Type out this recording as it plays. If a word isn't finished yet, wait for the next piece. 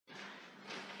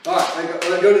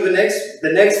let's go to the next.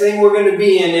 The next thing we're going to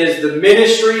be in is the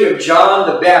ministry of John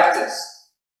the Baptist.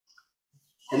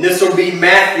 And this will be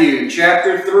Matthew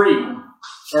chapter 3,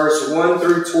 verse 1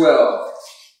 through 12.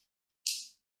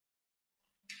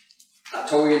 I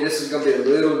told you this is going to be a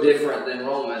little different than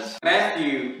Romans.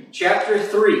 Matthew chapter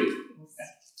 3,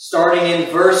 starting in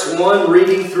verse 1,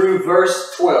 reading through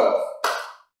verse 12.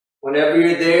 Whenever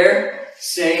you're there,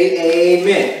 say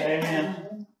amen.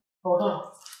 Amen. Hold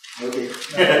on. Okay.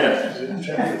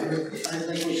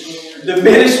 The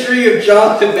ministry of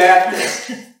John the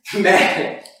Baptist.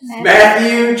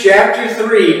 Matthew chapter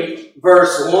 3,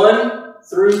 verse 1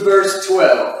 through verse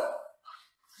 12.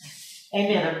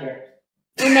 Amen up here.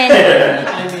 Amen.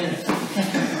 Amen.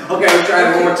 Okay, we'll try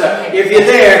it one more time. If you're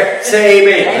there, say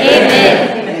amen.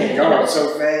 Amen. Man, y'all are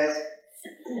so fast.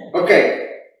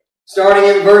 Okay, starting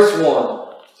in verse 1.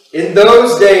 In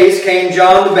those days came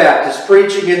John the Baptist,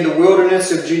 preaching in the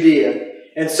wilderness of Judea,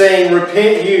 and saying,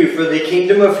 Repent you, for the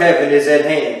kingdom of heaven is at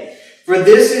hand. For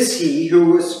this is he who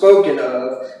was spoken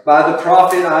of by the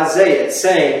prophet Isaiah,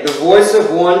 saying, The voice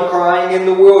of one crying in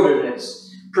the wilderness,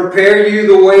 Prepare you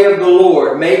the way of the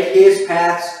Lord, make his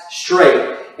paths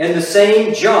straight. And the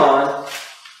same John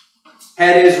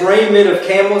had his raiment of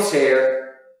camel's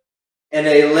hair, and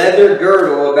a leather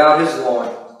girdle about his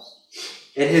loins.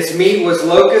 And his meat was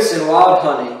locusts and wild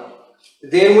honey.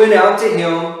 Then went out to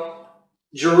him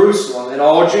Jerusalem and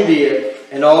all Judea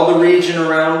and all the region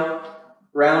round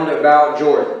about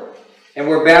Jordan, and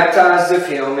were baptized of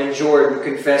him in Jordan,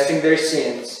 confessing their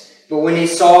sins. But when he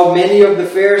saw many of the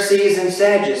Pharisees and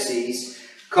Sadducees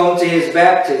come to his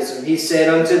baptism, he said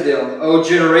unto them, O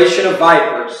generation of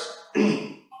vipers,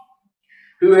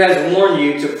 who has warned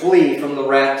you to flee from the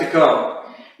wrath to come?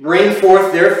 Bring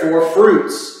forth therefore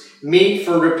fruits, meet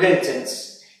for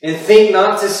repentance, and think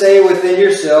not to say within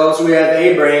yourselves, We have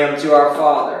Abraham to our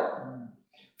father.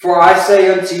 For I say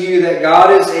unto you that God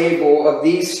is able of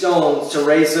these stones to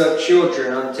raise up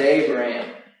children unto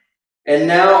Abraham. And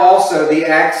now also the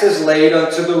axe is laid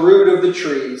unto the root of the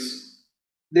trees.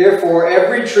 Therefore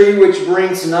every tree which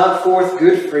brings not forth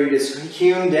good fruit is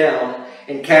hewn down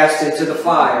and cast into the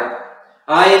fire.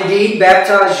 I indeed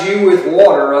baptize you with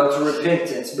water unto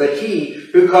repentance, but he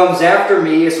who comes after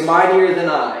me is mightier than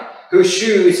I, whose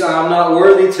shoes I am not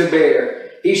worthy to bear.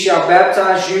 He shall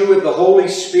baptize you with the Holy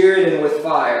Spirit and with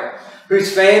fire,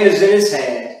 whose fan is in his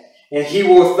hand, and he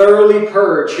will thoroughly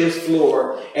purge his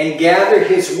floor and gather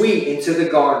his wheat into the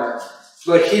garner,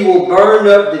 but he will burn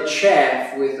up the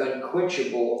chaff with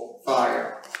unquenchable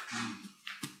fire.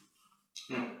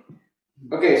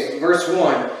 Okay, so verse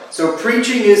 1. So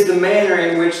preaching is the manner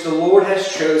in which the Lord has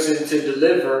chosen to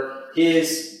deliver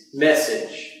his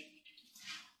message.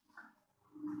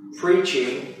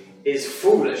 Preaching is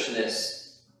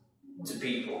foolishness to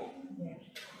people.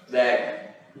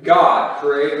 That God,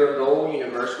 creator of the whole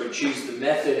universe, would choose the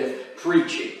method of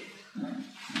preaching.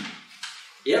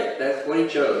 Yep, that's what he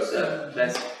chose.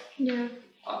 That's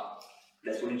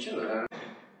what he chose.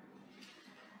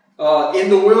 In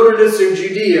the wilderness of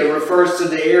Judea refers to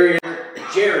the area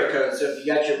of Jericho. So if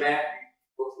you got your map,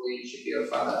 hopefully you should be able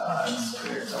to find that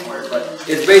there somewhere. But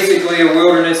it's basically a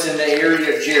wilderness in the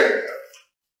area of Jericho.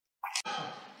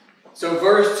 So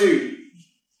verse 2.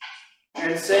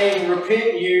 And saying,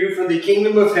 Repent you, for the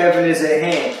kingdom of heaven is at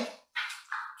hand.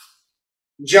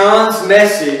 John's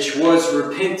message was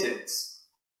repentance.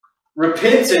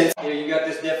 Repentance, you got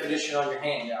this definition on your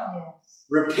handout. Yes.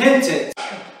 Repentance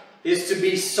is to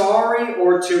be sorry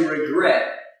or to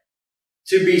regret.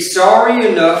 To be sorry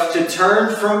enough to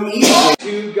turn from evil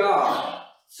to God.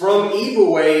 From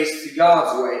evil ways to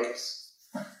God's ways.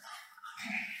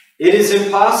 It is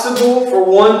impossible for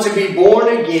one to be born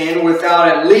again without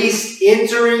at least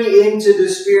entering into the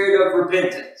spirit of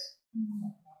repentance.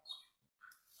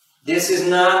 This is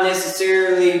not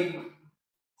necessarily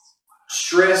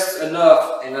stressed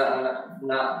enough, and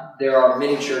there are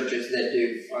many churches that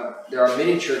do. There are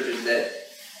many churches that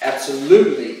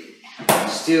absolutely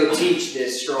still teach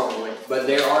this strongly, but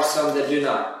there are some that do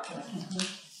not.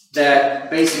 That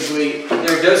basically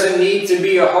there doesn't need to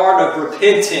be a heart of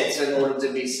repentance in order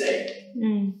to be saved.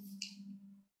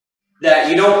 That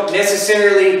you don't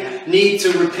necessarily need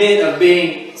to repent of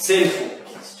being sinful.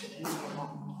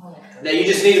 That you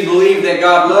just need to believe that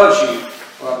God loves you.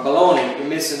 Well, baloney, you're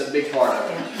missing a big part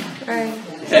of it. Right.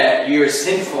 That you're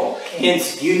sinful,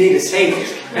 hence you need a Savior.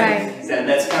 Right.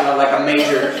 That's kind of like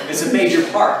it's a major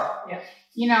part. Yeah.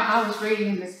 You know, I was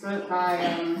reading this book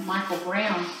by Michael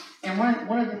Brown. And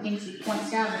one of the things he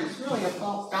points out is it's really a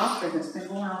false doctrine that's been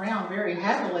going around very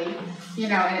heavily, and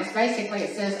it's basically,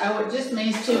 it says, it just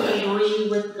means to agree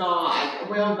with God.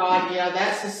 Well, God,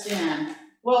 that's a sin.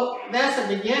 Well, that's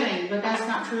a beginning, but that's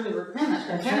not truly repentance.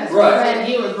 Repentance is Right. that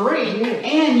you agree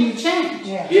and you change.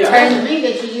 Yeah. It Yeah. doesn't mean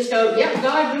that you just go, yep,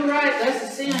 God, you're right, that's a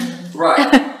sin. Right.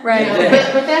 Right. You know,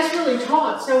 but that's really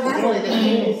taught so heavily that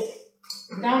people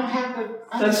don't have the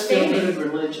That's still understanding.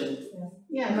 good religion.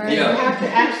 Yeah, Right. you have to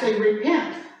actually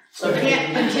repent. So You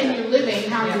can't continue living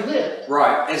how you live.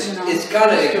 Right. It's You know. it's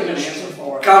kind It's good of answer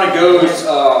for it. goes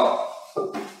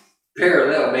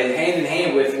parallel, but hand in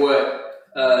hand with what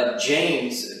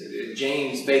James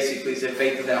basically said,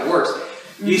 faith without works.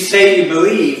 You say you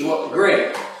believe, well, great.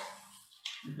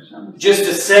 Just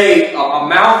to say a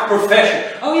mouth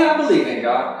profession. Oh yeah, I believe in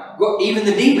God. Well, even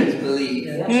the demons believe.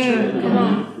 Yeah, that's true. Come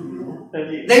on.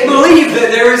 They believe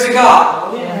that there is a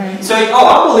God. Yeah. So,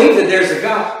 I believe that there's a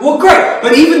God. Well, great.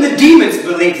 But even the demons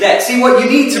believe that. See, what you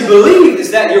need to believe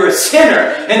is that you're a sinner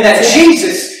and that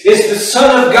Jesus is the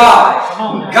Son of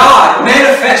God. God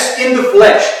manifest in the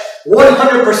flesh.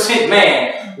 100%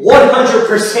 man.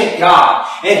 100% God.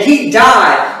 And He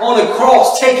died on the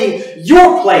cross taking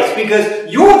your place because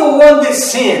you're the one that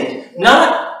sinned,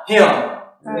 not Him.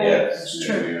 Yes. That's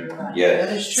true. Yes.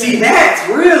 That is true. See, that's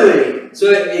really so.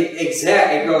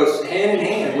 It goes hand in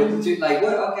hand with the two. Like,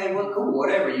 what? Okay, well, cool,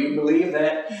 whatever. You believe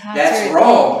that that's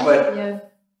wrong, but Yeah.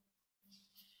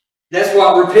 that's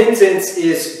why repentance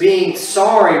is being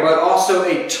sorry, but also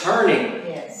a turning.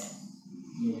 Yes.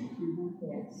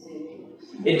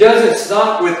 It doesn't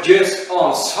stop with just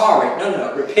I'm sorry.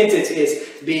 No. Repentance is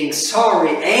being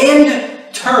sorry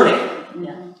and turning.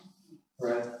 Yeah.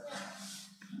 Right.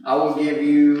 I will give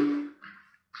you,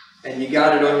 and you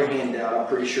got it on your handout, I'm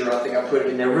pretty sure. I think I put it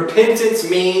in there. Repentance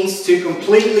means to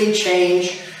completely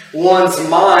change one's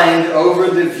mind over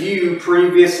the view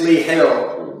previously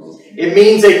held. It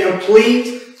means a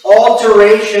complete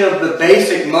alteration of the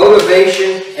basic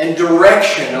motivation and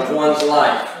direction of one's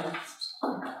life.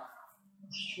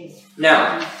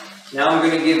 Now I'm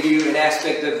going to give you an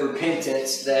aspect of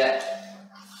repentance that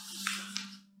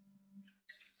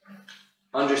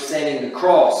understanding the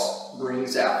cross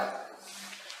brings out.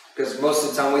 Because most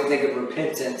of the time we think of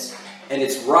repentance and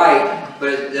it's right, but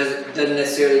it doesn't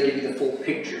necessarily give you the full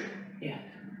picture. Yeah.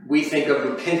 We think of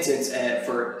repentance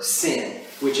for sin,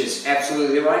 which is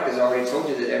absolutely right, because I already told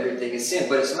you that everything is sin,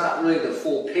 but it's not really the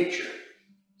full picture.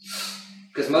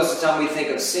 Because most of the time we think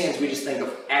of sins, we just think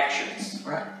of actions.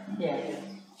 Right. Yeah.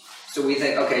 So we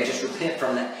think, okay, just repent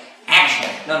from that action.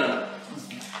 No.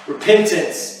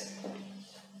 Repentance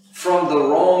from the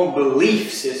wrong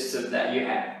belief system that you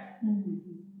have.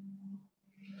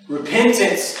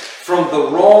 Repentance from the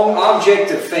wrong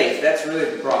object of faith. That's really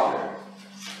the problem.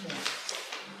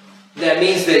 That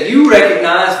means that you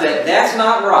recognize that that's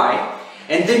not right,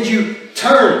 and then you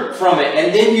turn from it.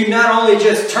 And then you not only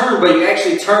just turn, but you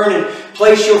actually turn and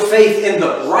place your faith in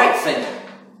the right thing.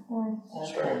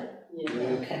 That's right. Yeah.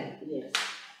 Okay. Yes.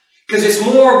 Because it's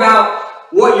more about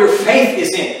what your faith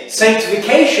is in.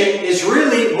 Sanctification is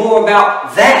really more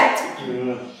about that.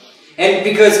 And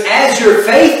because as your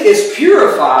faith is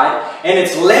purified, and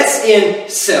it's less in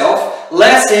self,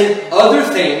 less in other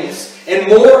things, and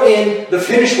more in the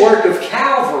finished work of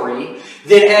Calvary,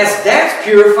 then as that's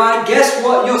purified, guess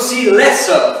what you'll see less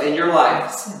of in your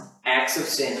life? Acts of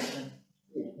sin.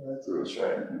 That's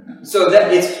right. So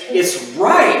that it's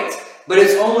right, but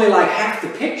it's only like half the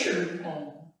picture.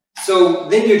 So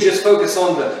then you just focus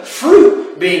on the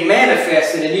fruit being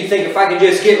manifested, and you think if I can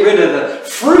just get rid of the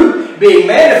fruit being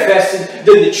manifested,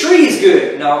 then the tree's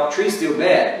good. No, the tree's still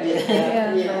bad.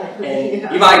 Yeah.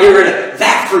 And you might get rid of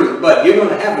that fruit, but you're going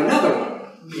to have another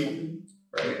one.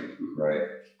 Right.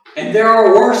 And there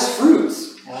are worse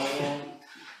fruits, Oh, yeah.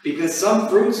 because some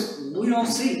fruits we don't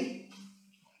see.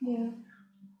 Yeah.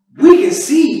 We can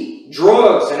see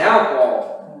drugs and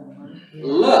alcohol.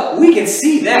 Look, we can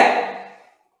see that.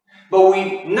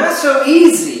 But not so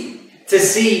easy to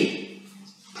see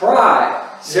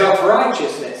pride,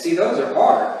 self-righteousness. See, those are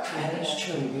harder. That is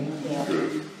true. Yeah.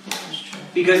 That's true.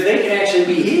 Because they can actually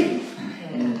be hidden.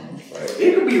 Right.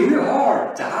 It could be real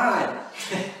hard to hide.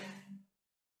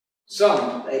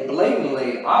 Some, they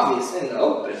blatantly obvious in the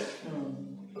open.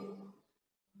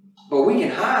 But we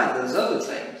can hide those other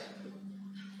things.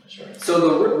 That's right.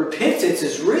 So the repentance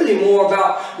is really more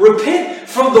about repent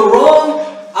from the wrong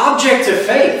object of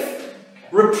faith.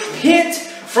 Repent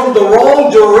from the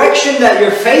wrong direction that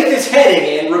your faith is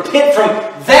heading in. Repent from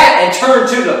that and turn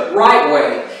to the right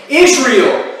way.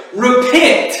 Israel,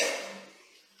 repent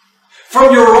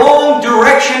from your wrong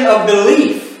direction of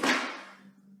belief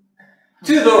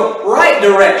to the right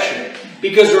direction.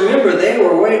 Because remember, they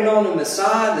were waiting on the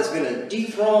Messiah that's going to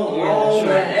dethrone Rome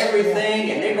and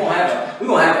everything, and we're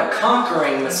going to have a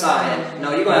conquering Messiah.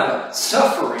 No, you're going to have a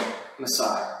suffering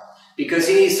Messiah. Because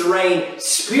he needs to reign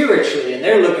spiritually, and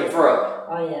they're looking for a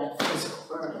Oh, yeah,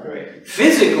 physical birth. Right.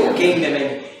 physical kingdom,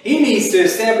 and he needs to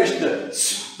establish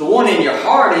the one in your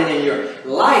heart and in your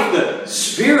life, the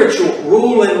spiritual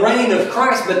rule and reign of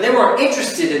Christ. But they weren't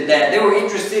interested in that. They were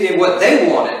interested in what they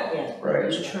wanted. Yeah, Right.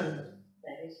 that's true.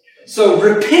 That is true. So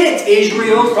repent,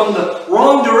 Israel, from the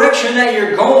wrong direction that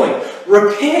you're going.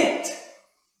 Repent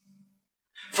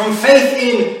from faith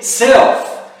in self.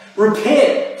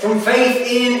 Repent from faith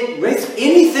in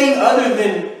anything other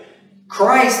than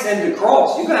Christ and the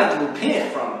cross. You're going to have to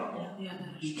repent from it. Yeah,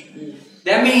 that's true.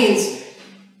 That means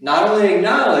not only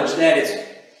acknowledge that it's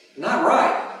not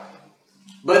right,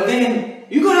 but then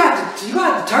you're going to have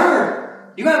to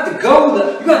turn. You're going to have to go.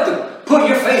 You're going to have to put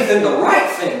your faith in the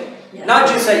right thing. Yeah. Not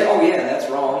just say, oh yeah, that's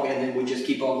wrong, and then we just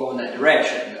keep on going that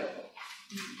direction.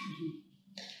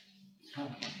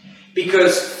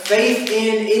 Because faith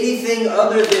in anything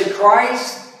other than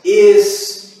Christ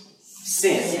is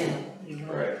sin.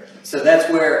 Right. So that's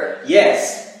where,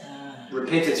 yes,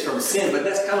 repentance from sin, but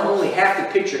that's kind of only half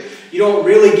the picture. You don't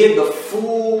really get the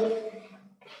full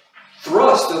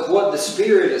thrust of what the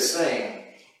Spirit is saying.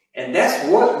 And that's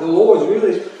what the Lord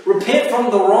really is. Repent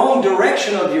from the wrong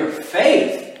direction of your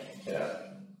faith. Yeah.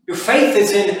 Your faith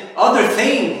is in other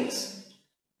things.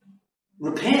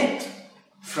 Repent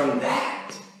from that.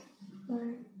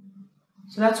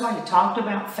 So that's why he talked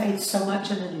about faith so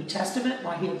much in the New Testament,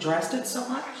 why he addressed it so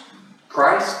much?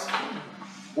 Christ?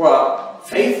 Well,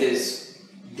 faith is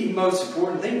the most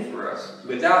important thing for us.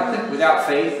 Without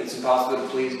faith, it's impossible to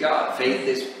please God. Faith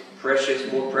is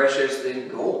precious, more precious than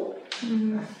gold.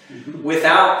 Mm-hmm.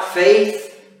 Without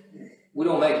faith, we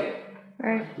don't make it.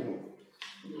 Right.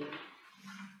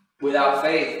 Without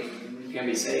faith, you can't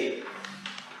be saved.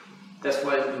 That's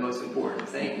what is the most important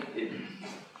thing.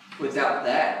 Without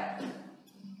that.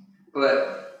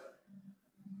 But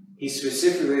he's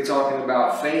specifically talking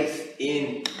about faith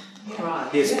in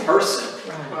his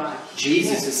person. Right.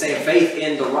 Jesus is saying faith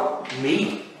in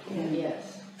me.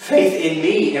 Yes. Faith in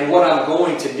me and what I'm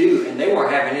going to do. And they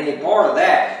weren't having any part of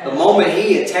that. The moment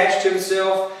he attached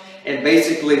himself and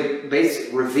basically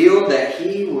revealed that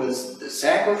he was the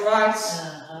sacrifice,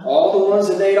 all the ones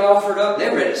that they'd offered up,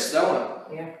 they're ready to stone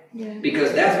him. Yeah.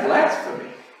 Because that's blasphemy.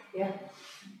 Yeah.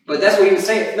 But that's what he was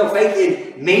saying. No, faith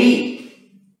in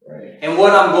me. Right. And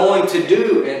what I'm going to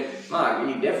do. And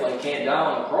you definitely can't die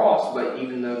on the cross, but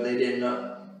even though they didn't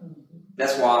know.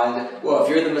 That's why, well, if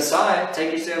you're the Messiah,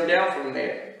 take yourself down from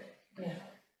there. Yeah.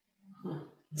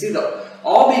 See,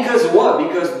 all because of what?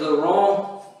 Because of the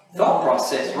wrong thought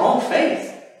process, wrong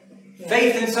faith. Yeah.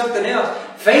 Faith in something else.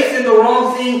 Faith in the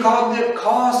wrong thing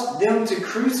caused them to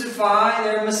crucify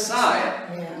their Messiah.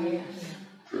 Yeah.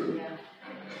 Yeah.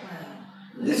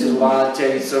 This is why I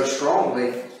tell you so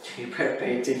strongly, you better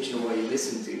pay attention to what you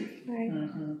listen to.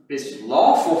 Right. It's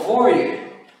lawful for you.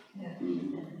 Yeah.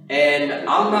 And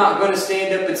I'm not going to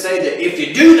stand up and say that if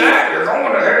you do that, you're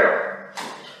going to hell.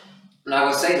 I'm not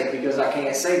going to say that because I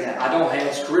can't say that. I don't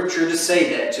have scripture to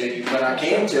say that to you, but I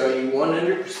can tell you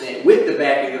 100% with the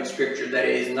backing of scripture that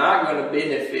it is not going to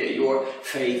benefit your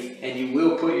faith and you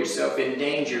will put yourself in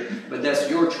danger, but that's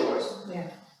your choice. Yeah.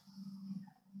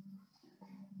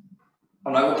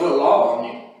 I'm not going to put law on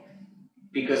you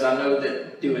because I know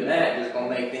that doing that is going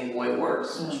to make things way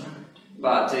worse. But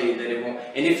I'll tell you that it won't.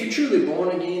 And if you're truly born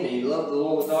again and you love the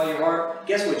Lord with all your heart,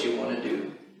 guess what you want to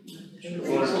do? You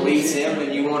want to please Him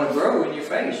and you want to grow in your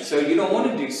faith. So you don't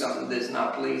want to do something that's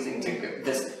not pleasing to God.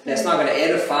 That's not going to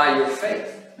edify your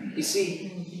faith. You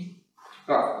see?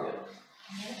 All right.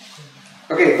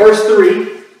 Okay, verse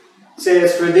 3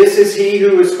 says, "For this is he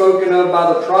who was spoken of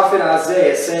by the prophet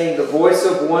Isaiah, saying, the voice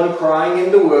of one crying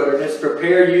in the wilderness,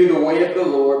 prepare you the way of the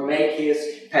Lord, make his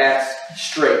paths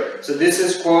straight." So this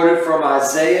is quoted from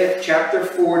Isaiah chapter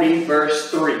 40, verse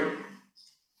 3.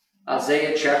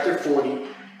 Isaiah chapter 40,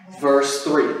 verse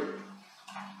 3.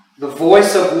 The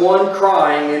voice of one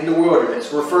crying in the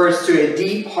wilderness refers to a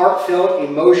deep, heartfelt,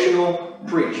 emotional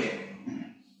preaching.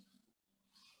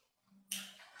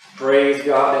 Praise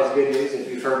God, that's good news. If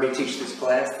you've heard me teach this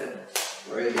class, then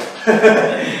praise God.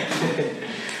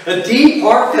 A deep,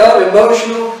 heartfelt,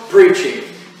 emotional preaching.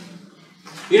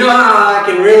 You know how I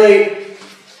can really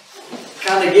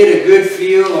kind of get a good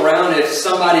feel around if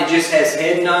somebody just has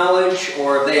head knowledge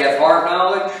or if they have heart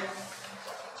knowledge?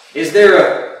 Is there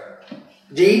a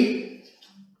deep?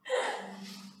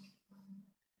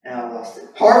 Now I lost it.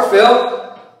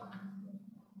 Heartfelt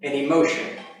and emotion.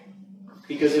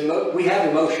 Because we have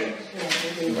emotions.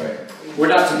 Right. We're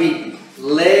not to be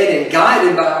led and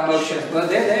guided by our emotions, but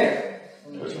they're there.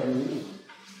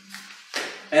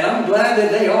 And I'm glad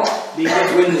that they are.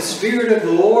 Because when the Spirit of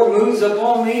the Lord moves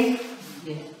upon me,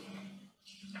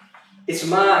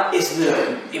 It's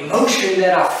the emotion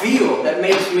that I feel that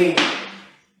makes me,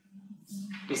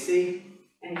 you see?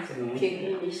 Kicking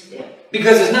in your step.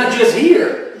 Because it's not just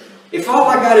here. If all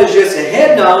I got is just a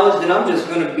head knowledge, then I'm just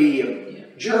going to be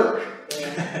a jerk.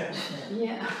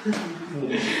 Yeah.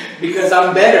 Because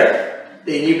I'm better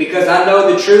than you, because I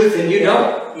know the truth and you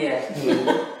don't.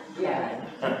 Yeah. Yeah.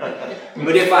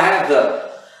 But if I have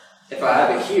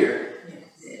it here,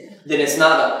 then it's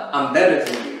not a I'm better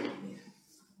than you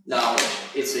knowledge.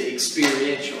 It's an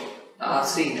experiential. I've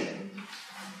seen it.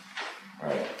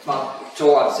 Right.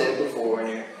 I've said it before in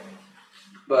here.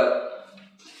 But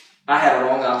I had a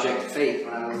wrong object of faith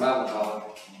when I was in Bible college.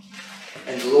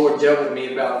 And the Lord dealt with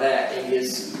me about that in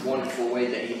His wonderful way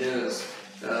that He does.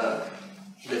 The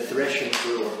threshing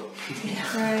floor.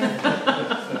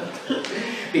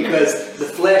 Because the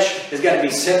flesh has got to be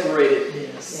separated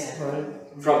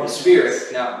from the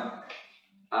spirit. Now,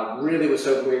 I really was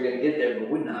hoping we were going to get there, but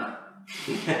we're not.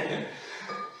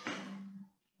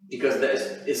 Because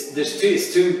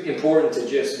it's too important to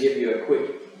just give you a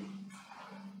quick.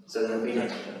 So that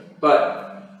means, but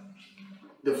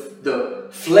the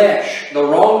flesh,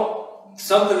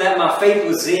 something that my faith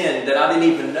was in that I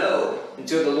didn't even know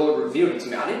until the Lord revealed it to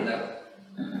me. I didn't know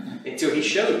until He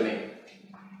showed me.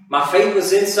 My faith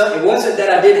was in something. It wasn't that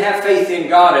I didn't have faith in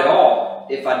God at all.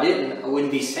 If I didn't, I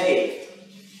wouldn't be saved.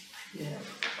 Yeah.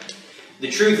 The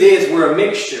truth is, we're a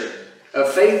mixture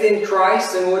of faith in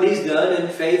Christ and what He's done and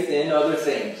faith in other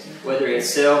things, whether it's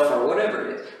self or whatever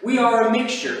it is. We are a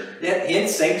mixture,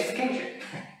 hence sanctification.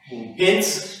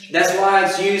 Hence, that's why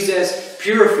it's used as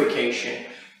purification.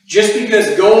 Just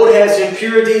because gold has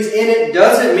impurities in it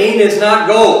doesn't mean it's not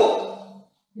gold.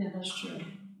 Yeah, that's true.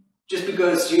 Just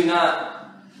because you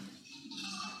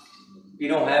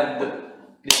don't have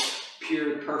this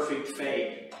pure, perfect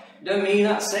faith doesn't mean you're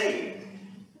not saved.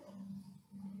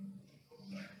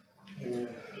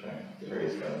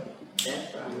 Praise God.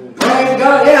 That's right. Praise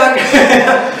God, yeah.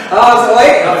 I was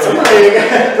waiting on somebody.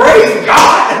 Praise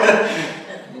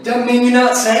God. Doesn't mean you're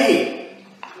not saved.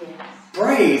 Yes.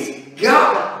 Praise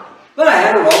God. But I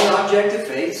had a wrong object of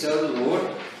faith, so the Lord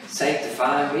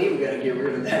sanctifying me. We've got to get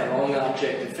rid of that wrong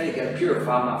object of faith. Got to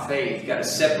purify my faith. Got to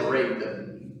separate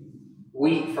the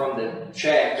wheat from the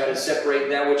chaff. Got to separate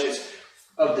that which is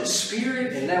of the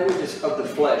Spirit and that which is of the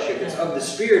flesh. If it's of the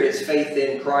Spirit, it's faith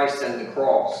in Christ and the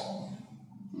cross.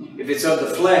 If it's of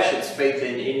the flesh, it's faith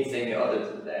in anything other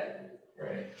than that.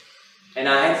 Right. And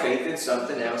I had faith in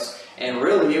something else. And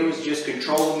really, it was just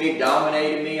controlling me,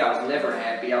 dominating me. I was never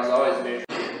happy. I was always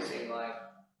miserable, it seemed like.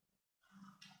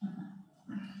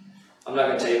 I'm not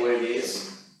going to tell you what it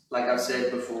is. Like I've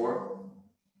said before,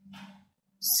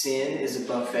 sin is a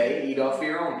buffet. Eat off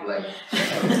your own plate.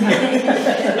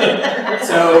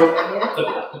 So,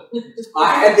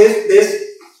 I had this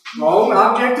wrong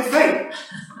object of faith.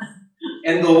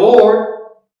 And the Lord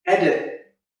had to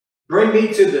bring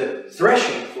me to the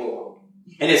threshing floor.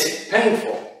 And it's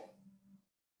painful.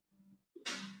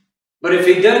 But if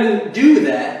He doesn't do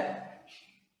that,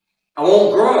 I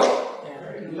won't grow.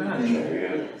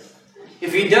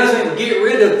 If He doesn't get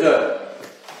rid of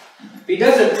if He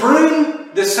doesn't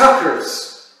prune the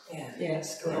suckers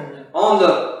Yes, on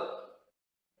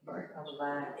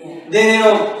Yeah. then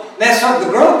it'll mess up the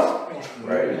growth.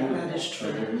 Right. that is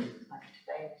true.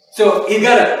 So you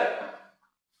gotta,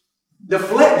 the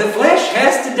flesh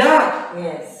has to die.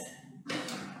 Yes.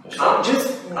 I'm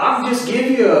just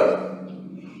giving you a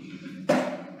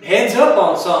heads up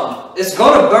on something. It's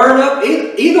going to burn up.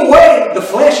 Either way, the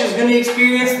flesh is going to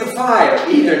experience the fire,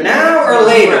 either now or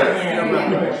later.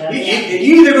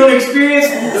 You're either going to experience,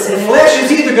 the flesh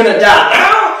is either going to die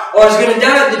now, or it's going to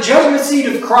die at the judgment seat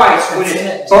of Christ when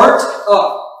it's burnt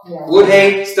up. Wood,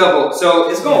 hay, stubble. So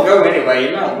it's going to go anyway.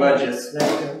 You might as well just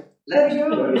let it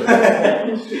go.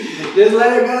 Just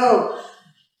let it go.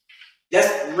 That's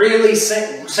really,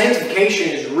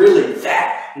 sanctification is really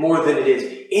that more than it is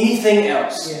anything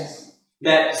else. Yes.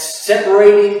 That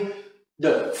separating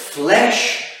the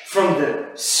flesh from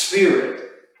the spirit.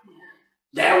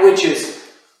 That which is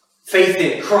faith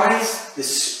in Christ,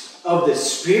 of the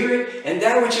Spirit, and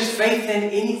that which is faith in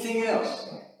anything else.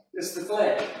 It's the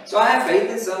flesh. So I have faith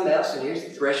in something else, and here's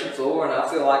the threshing floor, and I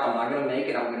feel like I'm not going to make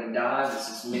it. I'm going to die. This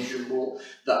is miserable.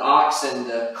 The ox and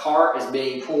the cart is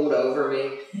being pulled over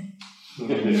me. And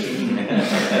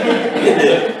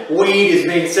the weed is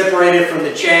being separated from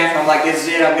the chaff. I'm like, this is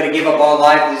it. I'm going to give up all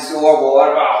life. This is horrible.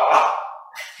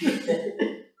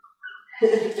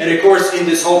 And of course, in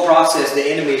this whole process, the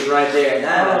enemy is right there.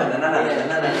 Yeah.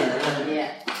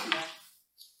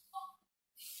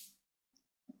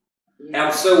 And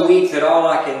I'm so weak that all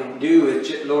I can do is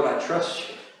just, Lord, I trust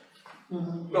you.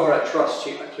 Lord, I trust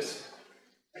you.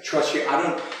 trust you.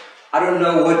 I don't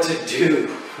know what to do.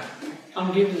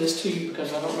 I'm giving this to you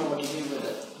because I don't know what to do with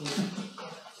it.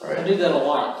 I Right. do that a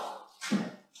lot.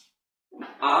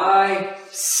 I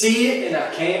see it and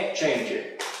I can't change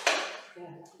it.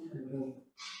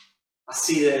 I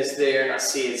see that it's there and I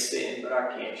see it's sin, but I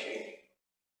can't change it.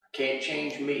 I can't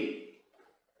change me.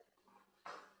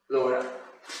 Lord,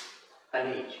 I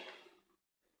need you.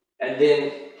 And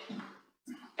then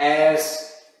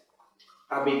as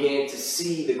I began to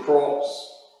see the cross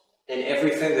and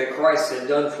everything that Christ had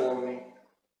done for me,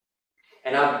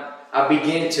 and I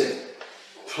began to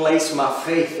place my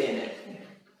faith in it.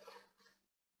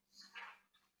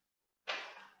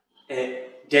 And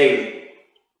daily.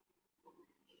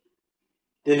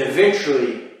 Then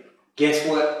eventually, guess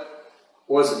what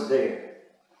wasn't there?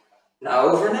 Not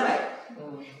overnight.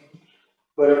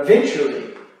 But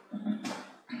eventually,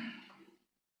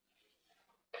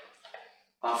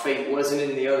 my faith wasn't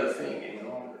in the other thing any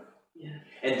longer. Yeah.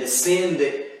 And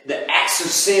the acts of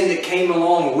sin that came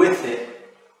along with it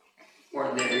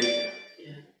weren't there either.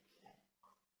 Yeah.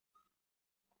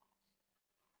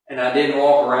 And I didn't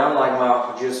walk around like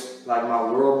my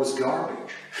world was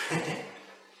garbage.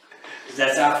 Because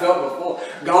that's how I felt before.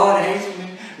 God hates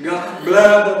me. God,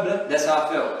 blah, blah, blah. That's how I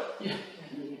felt. Yeah.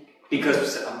 Because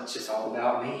it's just all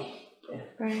about me.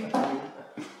 Right.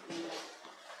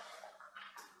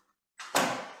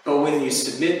 But when you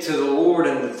submit to the Lord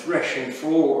on the threshing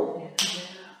floor,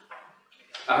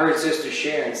 I heard Sister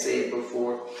Sharon say it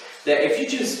before, that if you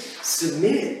just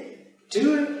submit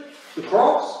to it, the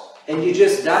cross, and you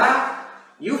just die,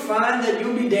 you'll find that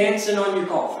you'll be dancing on your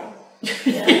coffin.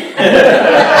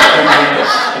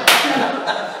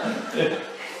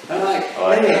 I'm like,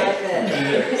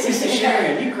 man, Sister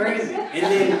Sharon, you crazy. And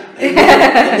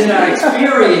then I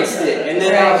experienced it, and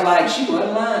then I was like, she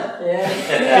wasn't lying.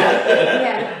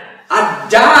 Yeah. I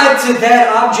died to that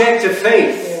object of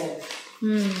faith.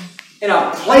 And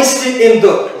I placed it in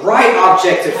the right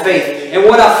object of faith. And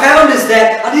what I found is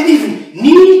that I didn't even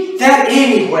need that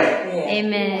anyway.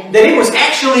 Amen. That it was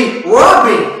actually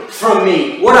robbing from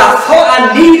me. What I thought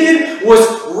I needed was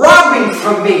robbing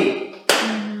from me.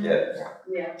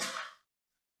 Yeah.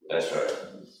 That's right.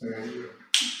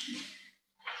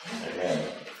 Amen.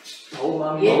 Hold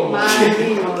my mule. Get my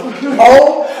mule.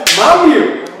 Hold my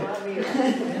mule.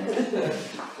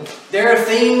 There are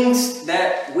things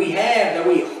that we have that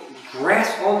we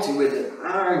grasp onto with an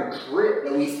iron grip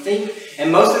that we think,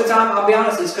 and most of the time, I'll be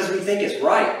honest, it's because we think it's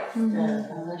right.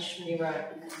 You're right.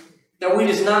 That we're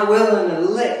just not willing to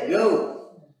let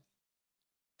go.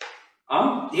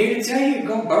 I'm here to tell you, it's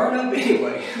gonna burn up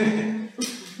anyway.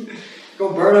 It's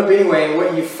gonna burn up anyway, and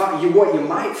what you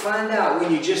might find out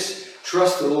when you just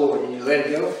trust the Lord and you let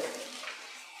it go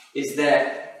is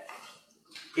that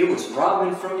it was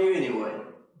robbing from you anyway.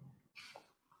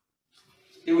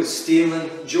 It was stealing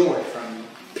joy from you,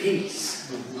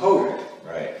 peace, hope.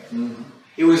 Right.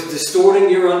 It was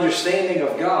distorting your understanding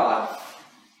of God.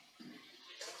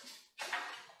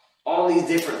 All these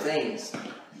different things.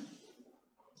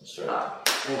 That's right.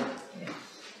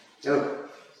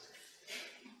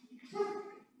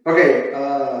 Okay.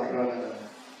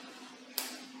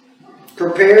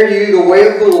 Prepare you the way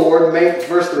of the Lord.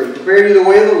 Verse 3. Prepare you the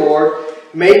way of the Lord.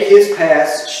 Make his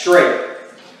paths straight.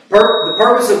 The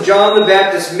purpose of John the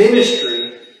Baptist's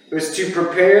ministry was to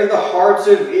prepare the hearts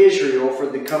of Israel for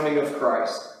the coming of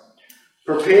Christ.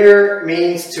 Prepare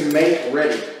means to make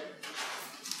ready.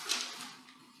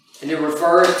 And it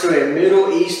refers to a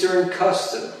Middle Eastern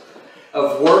custom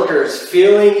of workers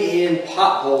filling in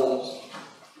potholes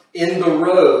in the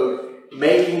road,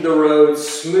 making the road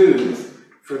smooth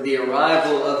for the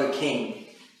arrival of a king.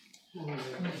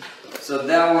 So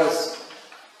that was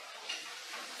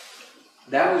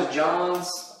John's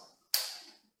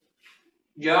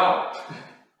job.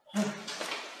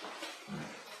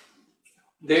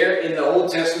 There in the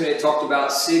Old Testament, it talked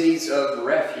about cities of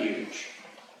refuge.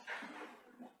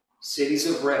 Cities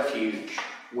of refuge,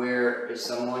 where if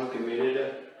someone committed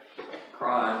a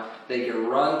crime, they could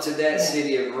run to that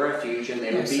city of refuge and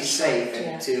they would be safe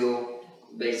until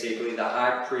basically the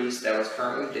high priest that was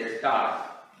currently there died.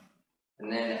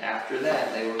 And then after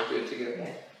that, they were good to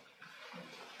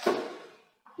go.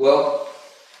 Well,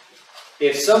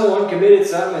 if someone committed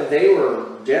something and they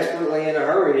were desperately in a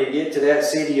hurry to get to that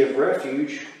city of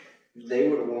refuge, they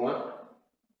would want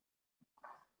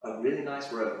a really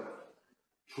nice road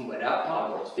without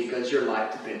potholes because your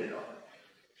life depended on it.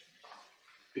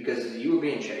 Because you were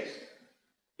being chased.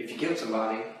 If you killed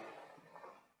somebody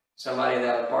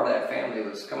that was part of that family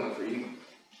was coming for you.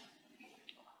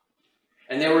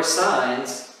 And there were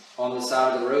signs on the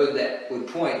side of the road that would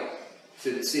point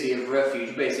to the city of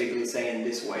refuge, basically saying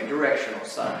this way, directional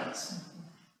signs.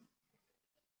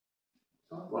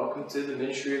 Welcome to the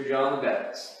ministry of John the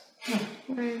Baptist.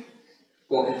 Right.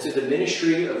 Welcome to the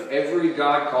ministry of every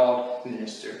God-called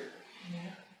minister.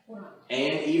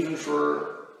 And even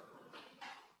for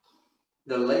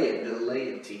the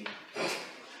laity.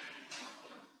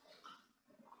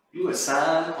 You a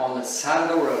sign on the side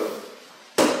of the road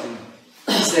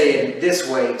saying this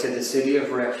way to the city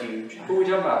of refuge. Who are we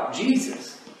talking about?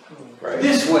 Jesus. Right.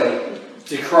 This way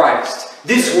to Christ.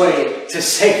 This way to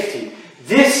safety.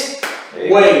 This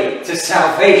Amen. way to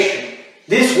salvation.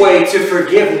 This way to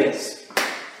forgiveness.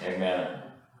 Amen.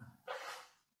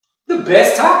 The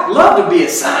best time. Love to be a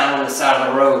sign on the side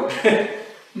of the road.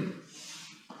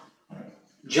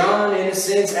 John, in a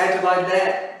sense, acted like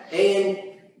that, and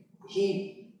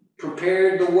he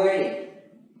prepared the way.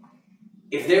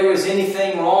 If there was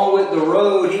anything wrong with the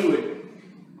road,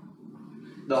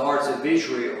 the hearts of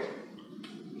Israel,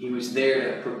 he was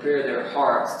there to prepare their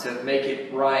hearts, to make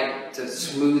it right, to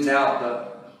smooth out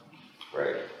the...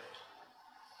 Right.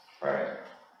 Right.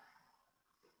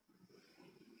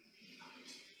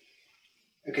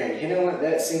 Okay, you know what?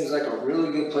 That seems like a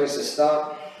really good place to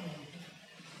stop.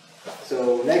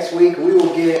 So next week we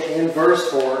will get in verse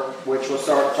 4, which will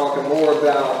start talking more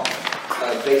about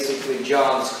basically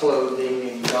John's clothing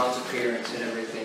and John's appearance and everything.